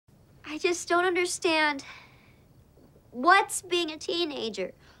just don't understand. What's being a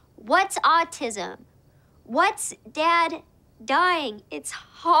teenager? What's autism? What's Dad dying? It's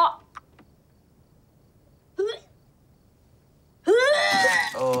hot.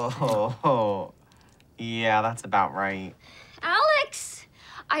 Oh, yeah, that's about right. Alex,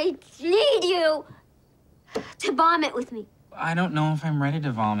 I need you to vomit with me. I don't know if I'm ready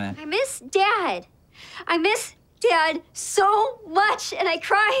to vomit. I miss Dad. I miss Dad so much, and I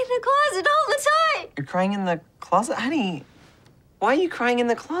cry in the closet all the time. You're crying in the closet? Honey, why are you crying in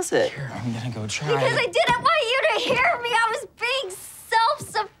the closet? Here, I'm gonna go try. Because I didn't want you to hear me. I was being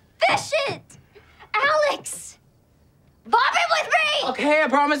self-sufficient. Alex, vomit with me! Okay, a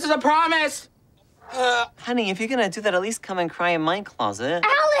promise is a promise. Honey, if you're gonna do that, at least come and cry in my closet.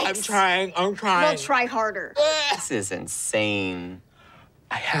 Alex! I'm trying. We'll try harder. This is insane.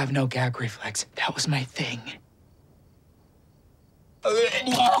 I have no gag reflex. That was my thing.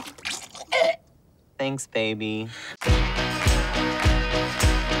 Thanks, baby.